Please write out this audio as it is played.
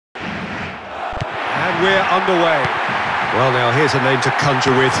And we're underway. Well, now, here's a name to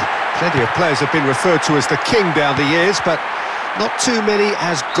conjure with. Plenty of players have been referred to as the king down the years, but not too many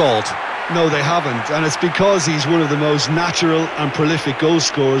as God. No, they haven't, and it's because he's one of the most natural and prolific goal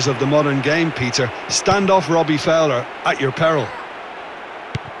scorers of the modern game, Peter. Stand off Robbie Fowler at your peril.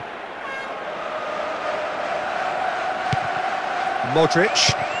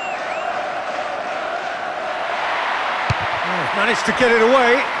 Modric. Oh, managed to get it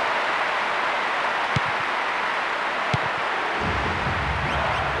away.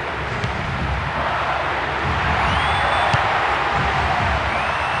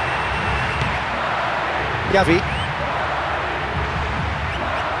 Gavi.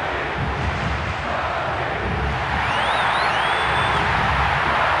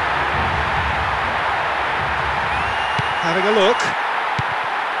 Having a look.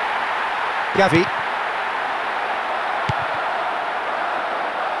 Gavi.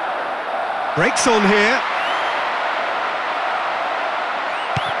 Breaks on here.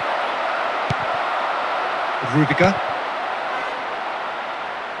 Rudiger.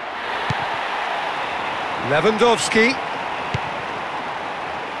 Lewandowski.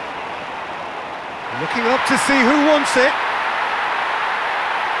 Looking up to see who wants it.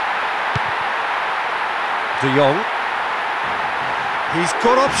 De Jong. He's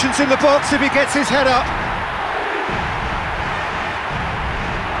got options in the box if he gets his head up.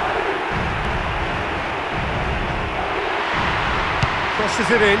 Crosses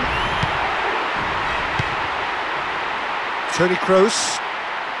it in. Toni Kroos.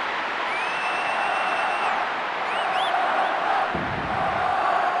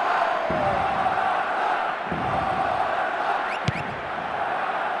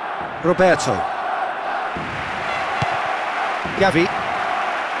 Roberto. Gavi.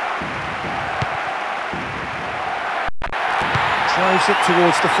 Drives it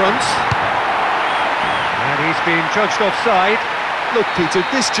towards the front. And he's being judged offside. Look, Peter,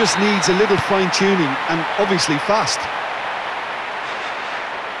 this just needs a little fine-tuning, and obviously fast.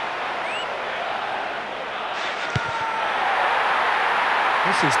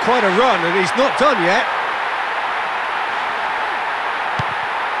 This is quite a run, and he's not done yet.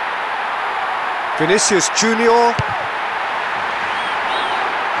 Vinicius Junior.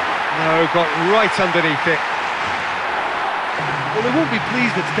 No, got right underneath it. Well, they won't be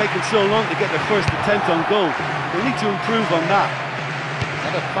pleased it's taken so long to get their first attempt on goal. They'll need to improve on that.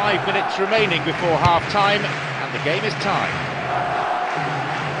 Another 5 minutes remaining before half-time, and the game is tied.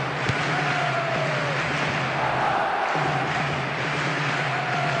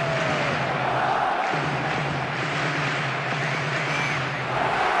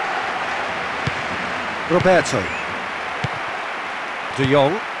 Roberto. De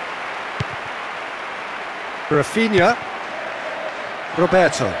Jong. Rafinha.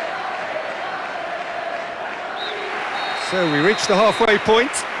 Roberto. So we reach the halfway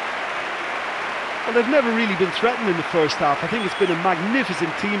point. Well, they've never really been threatened in the first half. I think it's been a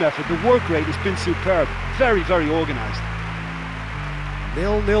magnificent team effort. The work rate has been superb. Very, very organised.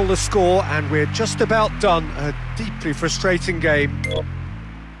 0-0 the score, and we're just about done. A deeply frustrating game.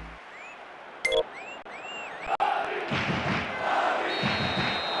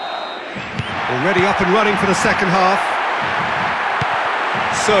 Already up and running for the second half.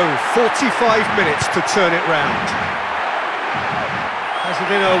 So, 45 minutes to turn it round. Has it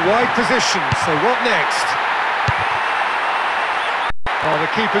in a wide position, so what next? Oh,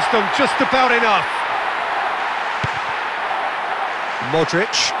 the keeper's done just about enough.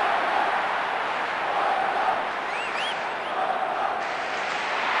 Modric.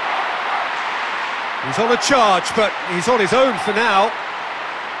 He's on a charge, but he's on his own for now.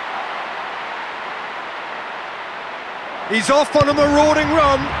 He's off on a marauding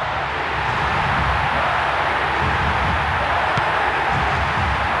run.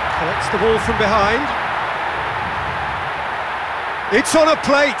 Collects the ball from behind. It's on a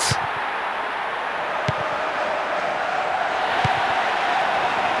plate.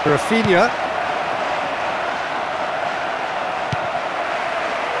 Rafinha.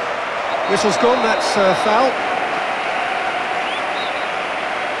 Whistle's gone, that's foul.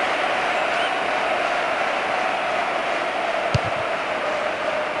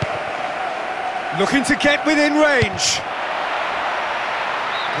 Looking to get within range.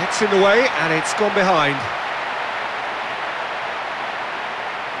 Gets in the way, and it's gone behind.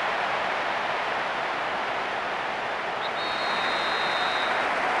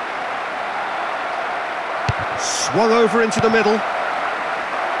 Swung over into the middle.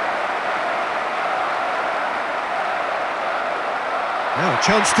 Now a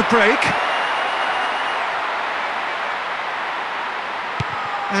chance to break.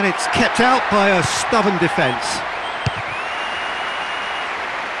 And it's kept out by a stubborn defence.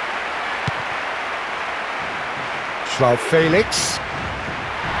 João Felix.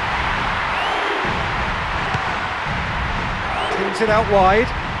 Pins it out wide.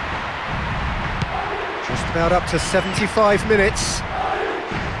 Just about up to 75 minutes.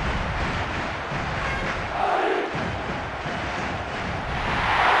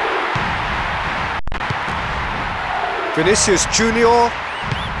 Vinicius Junior.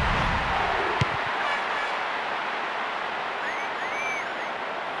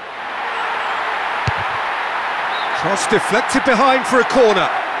 Cross deflected behind for a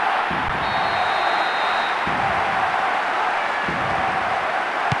corner.